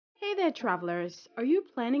Hey there, travelers! Are you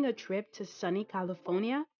planning a trip to sunny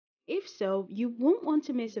California? If so, you won't want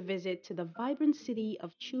to miss a visit to the vibrant city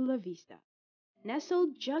of Chula Vista.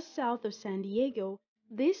 Nestled just south of San Diego,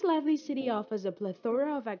 this lively city offers a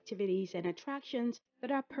plethora of activities and attractions that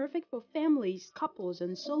are perfect for families, couples,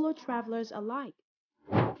 and solo travelers alike.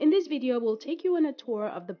 In this video, we'll take you on a tour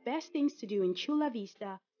of the best things to do in Chula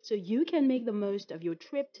Vista so you can make the most of your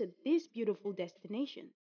trip to this beautiful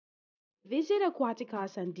destination. Visit Aquatica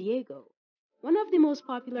San Diego. One of the most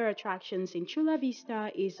popular attractions in Chula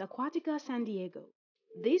Vista is Aquatica San Diego.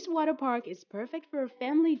 This water park is perfect for a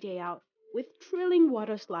family day out with thrilling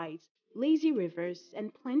water slides, lazy rivers,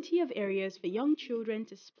 and plenty of areas for young children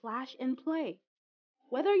to splash and play.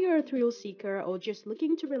 Whether you're a thrill seeker or just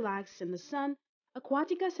looking to relax in the sun,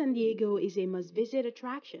 Aquatica San Diego is a must-visit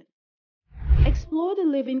attraction. Explore the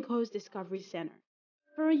Living Coast Discovery Center.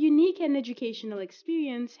 For a unique and educational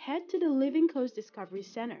experience, head to the Living Coast Discovery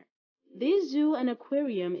Center. This zoo and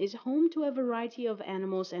aquarium is home to a variety of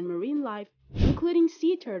animals and marine life, including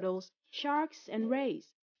sea turtles, sharks, and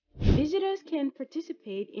rays. Visitors can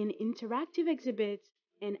participate in interactive exhibits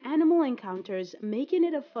and animal encounters, making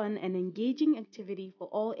it a fun and engaging activity for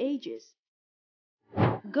all ages.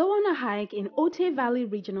 Go on a hike in Otay Valley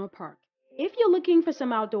Regional Park. If you're looking for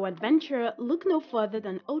some outdoor adventure, look no further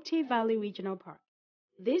than Otay Valley Regional Park.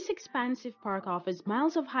 This expansive park offers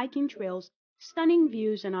miles of hiking trails, stunning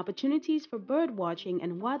views, and opportunities for bird watching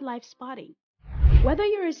and wildlife spotting. Whether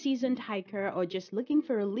you're a seasoned hiker or just looking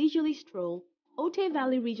for a leisurely stroll, Otay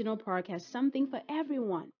Valley Regional Park has something for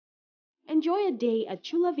everyone. Enjoy a day at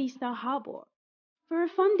Chula Vista Harbor. For a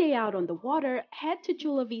fun day out on the water, head to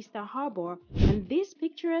Chula Vista Harbor, and this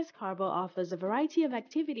picturesque harbor offers a variety of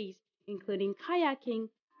activities, including kayaking,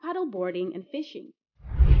 paddleboarding, and fishing.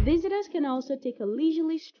 Visitors can also take a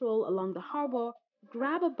leisurely stroll along the harbor,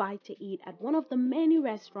 grab a bite to eat at one of the many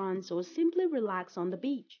restaurants, or simply relax on the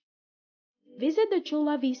beach. Visit the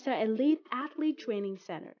Chula Vista Elite Athlete Training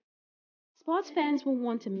Center. Sports fans will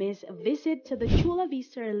want to miss a visit to the Chula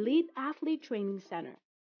Vista Elite Athlete Training Center.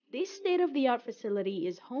 This state-of-the-art facility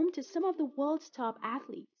is home to some of the world's top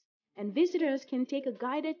athletes, and visitors can take a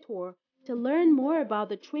guided tour to learn more about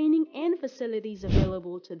the training and facilities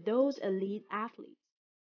available to those elite athletes.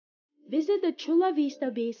 Visit the Chula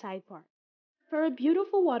Vista Bayside Park. For a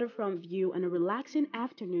beautiful waterfront view and a relaxing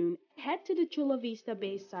afternoon, head to the Chula Vista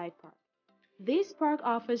Bayside Park. This park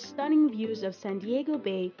offers stunning views of San Diego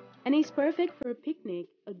Bay and is perfect for a picnic,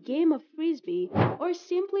 a game of frisbee, or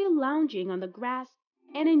simply lounging on the grass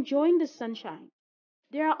and enjoying the sunshine.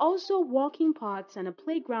 There are also walking paths and a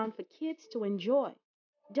playground for kids to enjoy.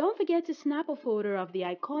 Don't forget to snap a photo of the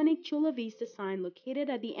iconic Chula Vista sign located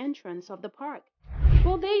at the entrance of the park.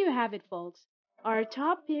 Well, there you have it, folks. Our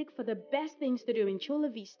top pick for the best things to do in Chula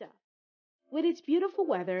Vista. With its beautiful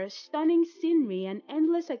weather, stunning scenery, and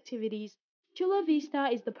endless activities, Chula Vista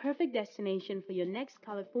is the perfect destination for your next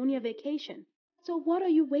California vacation. So what are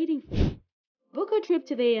you waiting for? Book a trip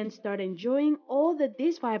today and start enjoying all that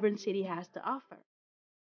this vibrant city has to offer.